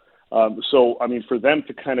well. So, I mean, for them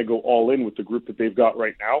to kind of go all in with the group that they've got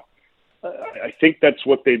right now, I think that's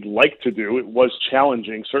what they'd like to do. It was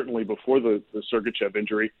challenging, certainly before the Sergachev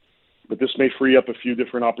injury, but this may free up a few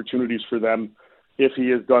different opportunities for them if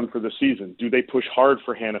he is done for the season? Do they push hard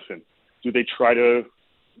for Hannafin? Do they try to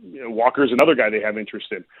Walker's another guy they have interest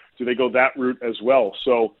in. Do they go that route as well?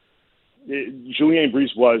 So Julien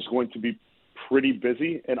Brisebois is going to be pretty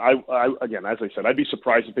busy. And I again, as I said, I'd be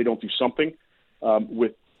surprised if they don't do something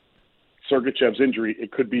with Sergachev's injury.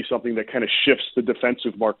 It could be something that kind of shifts the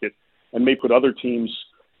defensive market and may put other teams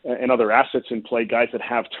and other assets in play, guys that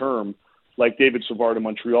have term, like David Savard in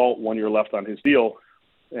Montreal, 1 year left on his deal.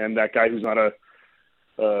 And that guy who's not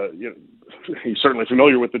he's certainly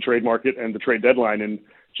familiar with the trade market and the trade deadline, and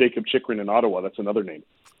Jacob Chychrun in Ottawa. That's another name.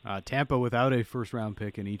 Tampa without a first-round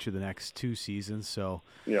pick in each of the next 2 seasons, so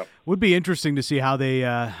yeah, would be interesting to see how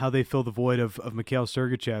they fill the void of Mikhail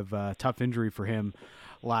Sergachev. Tough injury for him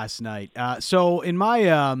last night. So in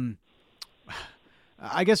my,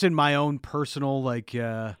 I guess in my own personal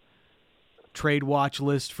trade watch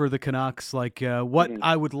list for the Canucks, what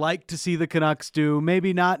I would like to see the Canucks do,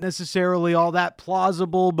 maybe not necessarily all that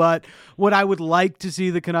plausible, but what I would like to see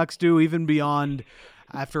the Canucks do, even beyond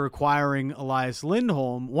after acquiring Elias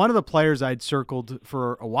Lindholm, one of the players I'd circled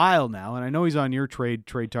for a while now, and I know he's on your trade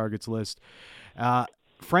targets list,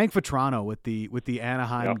 Frank Vatrano with the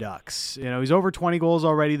Anaheim Ducks. He's over 20 goals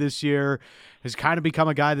already this year, has kind of become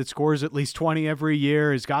a guy that scores at least 20 every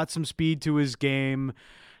year, has got some speed to his game.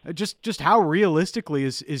 Just how realistically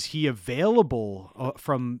is he available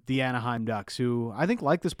from the Anaheim Ducks, who I think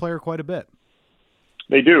like this player quite a bit?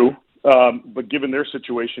 They do, but given their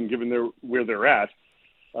situation, given where they're at,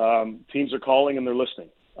 teams are calling and they're listening.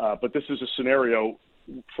 But this is a scenario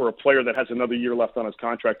for a player that has another year left on his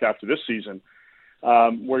contract after this season,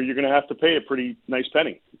 where you're going to have to pay a pretty nice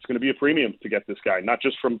penny. It's going to be a premium to get this guy, not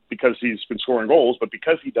just because he's been scoring goals, but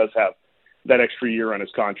because he does have that extra year on his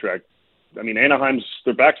contract. I mean,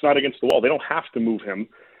 their back's not against the wall. They don't have to move him.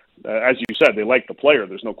 As you said, they like the player.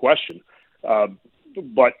 There's no question.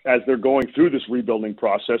 But as they're going through this rebuilding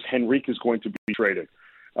process, Henrique is going to be traded.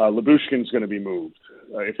 Lyubushkin's going to be moved.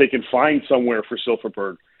 If they can find somewhere for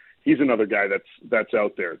Silfverberg, he's another guy that's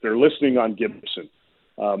out there. They're listening on Gibson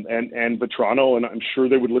and Vatrano, and I'm sure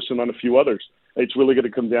they would listen on a few others. It's really going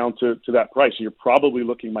to come down to that price. You're probably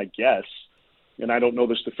looking, my guess, and I don't know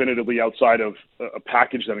this definitively outside of a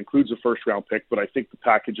package that includes a first-round pick, but I think the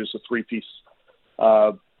package is a three-piece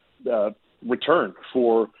return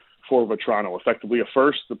for Vatrano, effectively a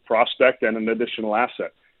first, the prospect, and an additional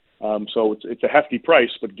asset. So it's a hefty price,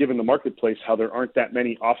 but given the marketplace, how there aren't that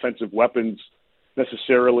many offensive weapons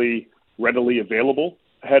necessarily readily available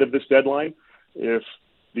ahead of this deadline, if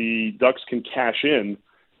the Ducks can cash in,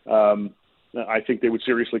 I think they would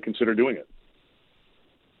seriously consider doing it.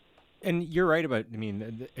 And you're right about,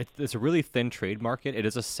 it's a really thin trade market. It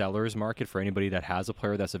is a seller's market for anybody that has a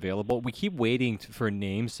player that's available. We keep waiting for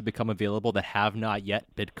names to become available that have not yet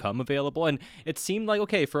become available. And it seemed like,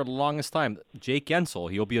 okay, for the longest time, Jake Gensel,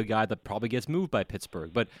 he'll be a guy that probably gets moved by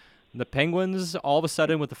Pittsburgh. But the Penguins, all of a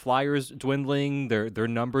sudden, with the Flyers dwindling, their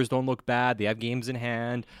numbers don't look bad. They have games in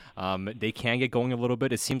hand. They can get going a little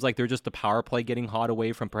bit. It seems like they're just the power play getting hot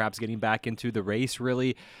away from perhaps getting back into the race,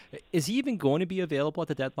 really. Is he even going to be available at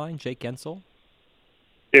the deadline, Jake Gensel?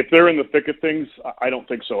 If they're in the thick of things, I don't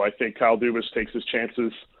think so. I think Kyle Dubas takes his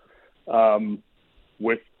chances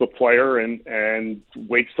with the player and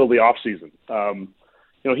waits till the offseason.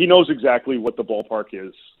 He knows exactly what the ballpark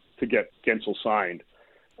is to get Gensel signed.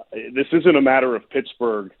 This isn't a matter of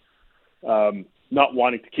Pittsburgh not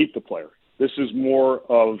wanting to keep the player. This is more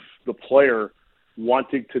of the player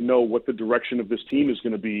wanting to know what the direction of this team is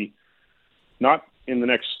going to be, not in the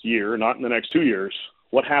next year, not in the next 2 years.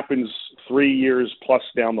 What happens 3 years plus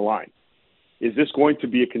down the line? Is this going to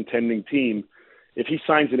be a contending team? If he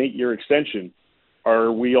signs an 8-year extension,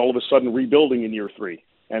 are we all of a sudden rebuilding in year 3?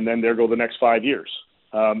 And then there go the next 5 years.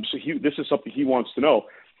 This is something he wants to know.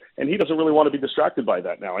 And he doesn't really want to be distracted by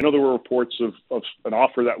that now. I know there were reports of an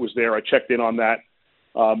offer that was there. I checked in on that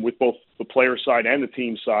with both the player side and the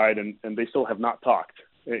team side, and they still have not talked.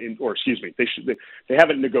 They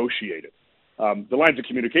haven't negotiated. The lines of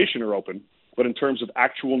communication are open, but in terms of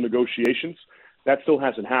actual negotiations, that still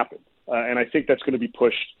hasn't happened. And I think that's going to be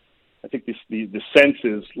pushed. I think the sense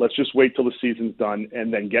is let's just wait till the season's done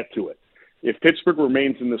and then get to it. If Pittsburgh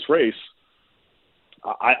remains in this race,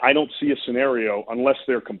 I don't see a scenario unless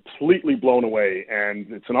they're completely blown away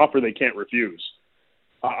and it's an offer they can't refuse.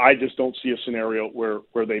 I just don't see a scenario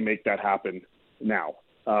where they make that happen now.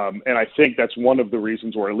 And I think that's one of the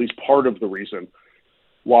reasons, or at least part of the reason,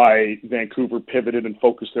 why Vancouver pivoted and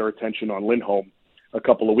focused their attention on Lindholm a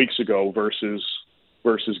couple of weeks ago versus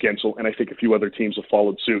Gensel. And I think a few other teams have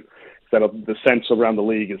followed suit. That the sense around the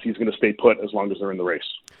league is he's going to stay put as long as they're in the race.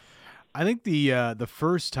 I think the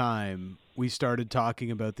first time we started talking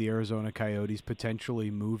about the Arizona Coyotes potentially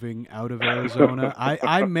moving out of Arizona,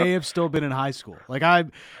 I may have still been in high school. Like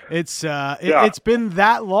it's been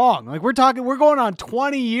that long. Like we're going on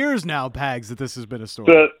 20 years now, Pags, that this has been a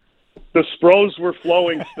story. The Spros were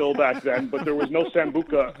flowing still back then, but there was no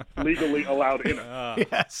Sambuca legally allowed in it.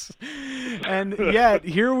 Yes. And yet,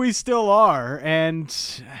 here we still are. And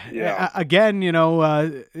again,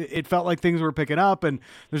 it felt like things were picking up, and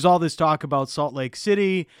there's all this talk about Salt Lake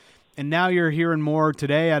City, and now you're hearing more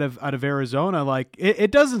today out of Arizona. Like, it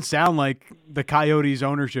doesn't sound like the Coyotes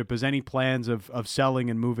ownership has any plans of selling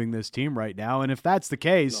and moving this team right now. And if that's the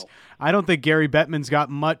case, I don't think Gary Bettman's got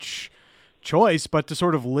much choice but to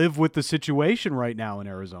sort of live with the situation right now in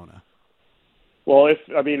Arizona. Well,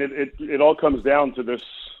 it all comes down to this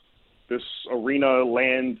arena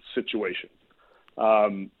land situation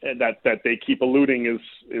and that they keep alluding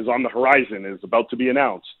is on the horizon, is about to be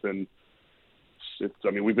announced, and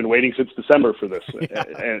we've been waiting since December for this,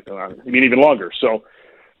 and even longer. So,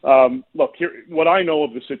 look here. What I know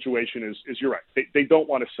of the situation is you're right. They don't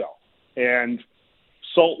want to sell, and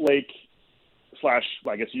Salt Lake /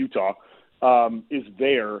 I guess Utah is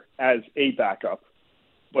there as a backup,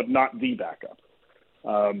 but not the backup.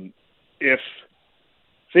 If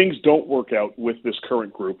things don't work out with this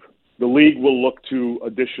current group, the league will look to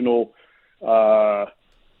additional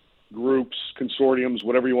groups, consortiums,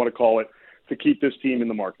 whatever you want to call it, to keep this team in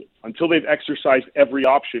the market. Until they've exercised every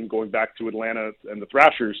option, going back to Atlanta and the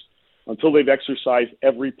Thrashers, until they've exercised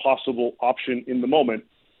every possible option in the moment,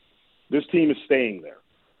 this team is staying there.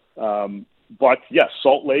 But yes,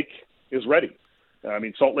 Salt Lake is ready.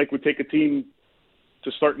 Salt Lake would take a team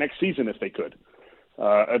to start next season if they could.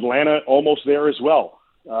 Atlanta almost there as well.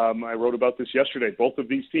 I wrote about this yesterday. Both of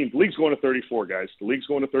these teams, the league's going to 34, guys. The league's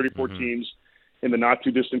going to 34 teams in the not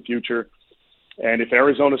too distant future. And if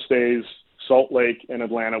Arizona stays, Salt Lake and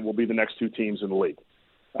Atlanta will be the next two teams in the league.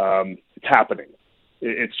 It's happening.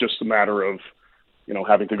 It's just a matter of,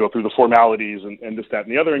 having to go through the formalities and this, that,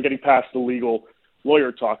 and the other, and getting past the legal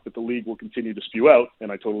lawyer talk that the league will continue to spew out,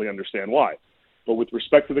 and I totally understand why. But with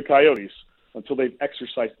respect to the Coyotes, until they've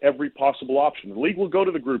exercised every possible option, the league will go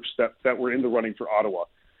to the groups that were in the running for Ottawa,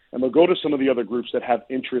 and they'll go to some of the other groups that have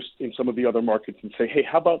interest in some of the other markets and say, hey,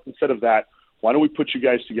 how about instead of that, why don't we put you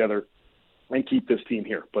guys together and keep this team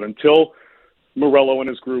here? But until Morello and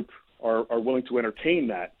his group are willing to entertain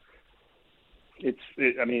that,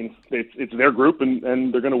 it's their group,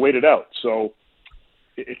 and they're going to wait it out. So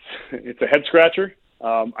it's a head scratcher.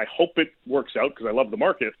 I hope it works out because I love the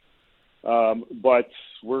market, but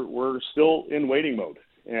we're still in waiting mode.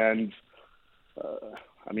 And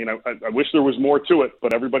I wish there was more to it,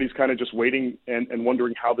 but everybody's kind of just waiting and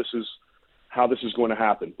wondering how this is going to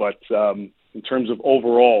happen. But in terms of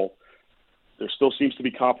overall, there still seems to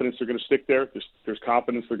be confidence they're going to stick there. There's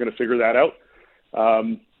confidence they're going to figure that out.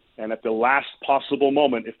 And at the last possible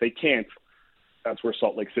moment, if they can't, that's where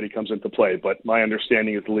Salt Lake City comes into play. But my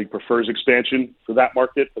understanding is the league prefers expansion for that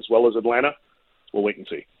market as well as Atlanta. We'll wait and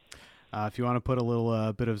see. If you want to put a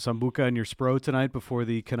little bit of Sambuca in your Spro tonight before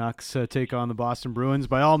the Canucks take on the Boston Bruins,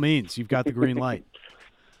 by all means, you've got the green light.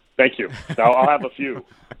 Thank you. I'll have a few.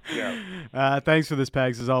 Yeah. Thanks for this,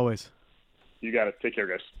 Pags, as always. You got it. Take care,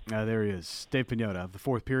 guys. There he is. Dave Pagnotta of the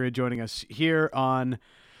Fourth Period joining us here on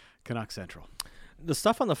Canuck Central. The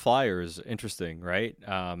stuff on the Flyers, interesting, right?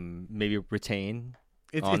 Maybe retain.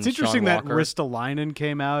 It's interesting that Ristolainen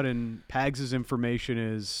came out, and Pags' information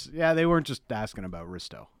is, they weren't just asking about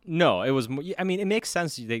Risto. No, it was. It makes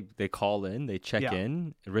sense. They call in, they check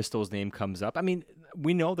in. Risto's name comes up.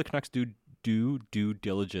 We know the Canucks do due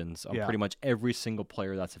diligence on pretty much every single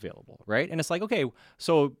player that's available, right? And it's like, okay,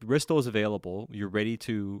 so Risto is available. You're ready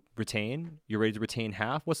to retain. You're ready to retain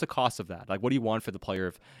half. What's the cost of that? Like, what do you want for the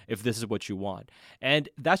player if this is what you want? And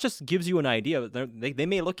that just gives you an idea. They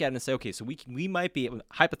may look at it and say, okay, so we might be,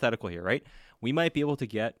 hypothetical here, right? We might be able to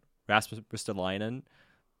get Rasmus Ristolainen,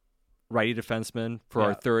 righty defenseman, for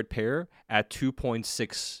our third pair at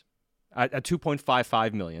 2.6 at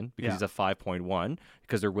 $2.55 million because he's a 5.1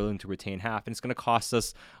 because they're willing to retain half, and it's going to cost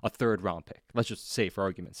us a third round pick. Let's just say, for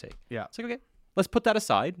argument's sake. Yeah. It's like, okay, let's put that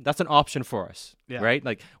aside. That's an option for us, right?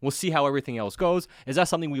 Like, we'll see how everything else goes. Is that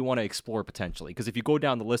something we want to explore potentially? Because if you go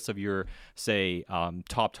down the list of your, say,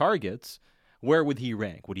 top targets, where would he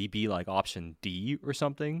rank? Would he be like option D or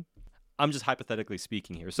something? I'm just hypothetically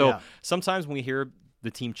speaking here. So sometimes when we hear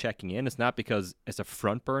the team checking in, it's not because it's a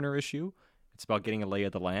front burner issue. It's about getting a lay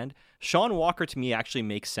of the land. Sean Walker, to me, actually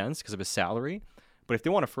makes sense because of his salary. But if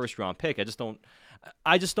they want a first-round pick, I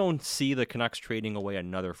just don't see the Canucks trading away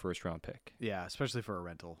another first-round pick. Yeah, especially for a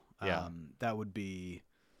rental. That would be...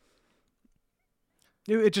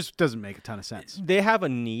 It just doesn't make a ton of sense. They have a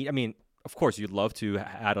need. of course, you'd love to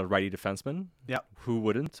add a righty defenseman. Yep. Who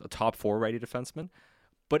wouldn't? A top 4 righty defenseman.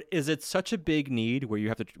 But is it such a big need where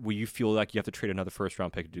you feel like you have to trade another first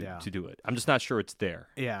round pick to do it? I'm just not sure it's there.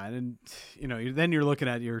 Yeah, and then you're looking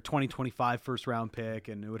at your 2025 first round pick,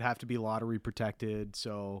 and it would have to be lottery protected.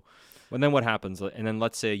 So, and then what happens? And then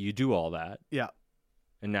let's say you do all that. Yeah.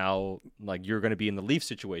 And now, like, you're going to be in the Leaf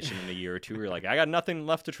situation in a year or two. Where you're like, I got nothing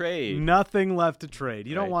left to trade. Nothing left to trade.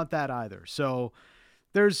 You don't want that either. So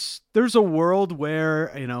there's a world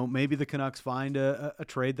where, maybe the Canucks find a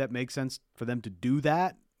trade that makes sense for them to do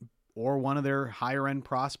that, or one of their higher end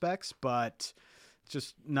prospects, but it's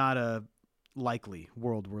just not a likely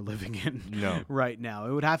world we're living in right now.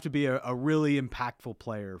 It would have to be a really impactful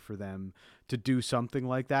player for them to do something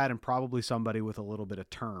like that, and probably somebody with a little bit of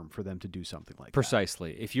term for them to do something like that.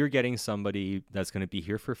 Precisely. If you're getting somebody that's going to be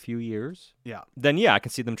here for a few years, yeah, then I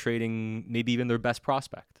can see them trading maybe even their best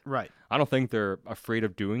prospect. Right. I don't think they're afraid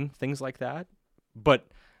of doing things like that, but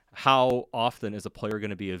how often is a player going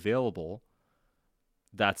to be available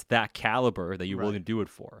that's that caliber that you're willing to do it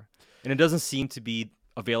for? And it doesn't seem to be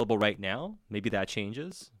available right now. Maybe that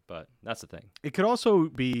changes, but that's the thing. It could also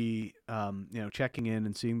be, checking in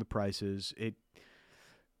and seeing the prices.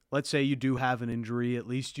 Let's say you do have an injury, at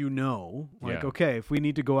least okay, if we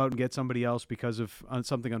need to go out and get somebody else because of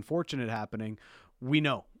something unfortunate happening, we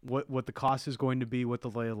know what the cost is going to be, what the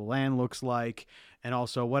lay of the land looks like, and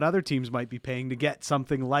also what other teams might be paying to get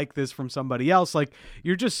something like this from somebody else. Like,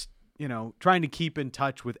 you're just trying to keep in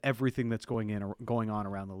touch with everything that's going on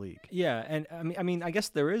around the league. Yeah, and I mean, I guess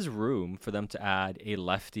there is room for them to add a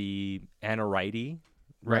lefty and a righty,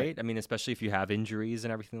 right? I mean, especially if you have injuries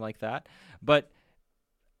and everything like that. But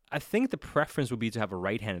I think the preference would be to have a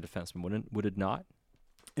right-handed defenseman, would it not?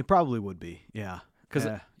 It probably would be, yeah.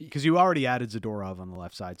 Because you already added Zadorov on the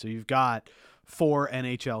left side, so you've got 4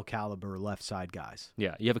 NHL caliber left side guys.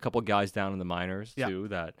 Yeah, you have a couple of guys down in the minors too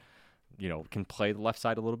that can play the left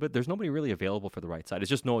side a little bit. There's nobody really available for the right side. It's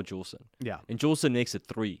just Noah Juulsen. Yeah. And Juulsen makes it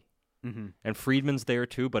 3. Mm-hmm. And Friedman's there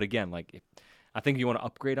too, but again, I think you want to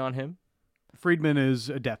upgrade on him. Friedman is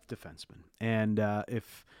a depth defenseman. And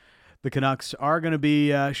if the Canucks are going to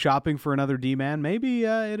be shopping for another D-man, maybe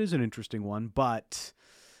it is an interesting one, but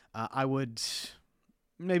I would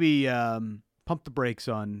maybe pump the brakes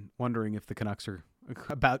on wondering if the Canucks are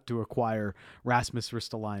about to acquire Rasmus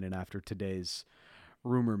Ristolainen after today's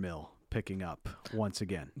rumor mill picking up once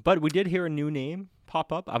again. But we did hear a new name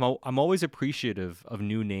pop up. I'm always appreciative of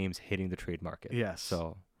new names hitting the trade market. Yes.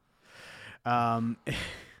 So,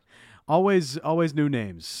 always new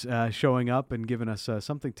names showing up and giving us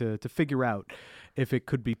something to figure out if it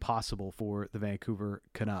could be possible for the Vancouver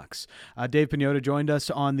Canucks. Dave Pagnotta joined us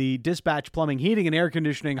on the Dispatch Plumbing, Heating, and Air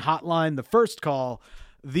Conditioning hotline. The first call,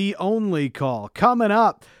 the only call. Coming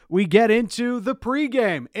up, we get into the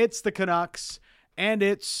pregame. It's the Canucks and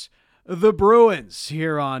it's the Bruins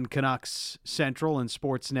here on Canucks Central and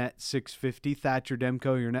Sportsnet 650. Thatcher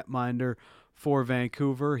Demko, your netminder for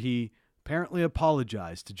Vancouver. He apparently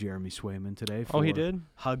apologized to Jeremy Swayman today for he did?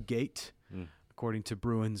 Huggate, according to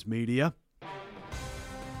Bruins media.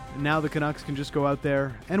 And now the Canucks can just go out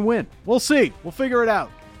there and win. We'll see. We'll figure it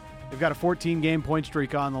out. They've got a 14-game point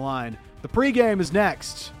streak on the line. The pregame is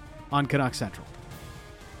next on Canucks Central.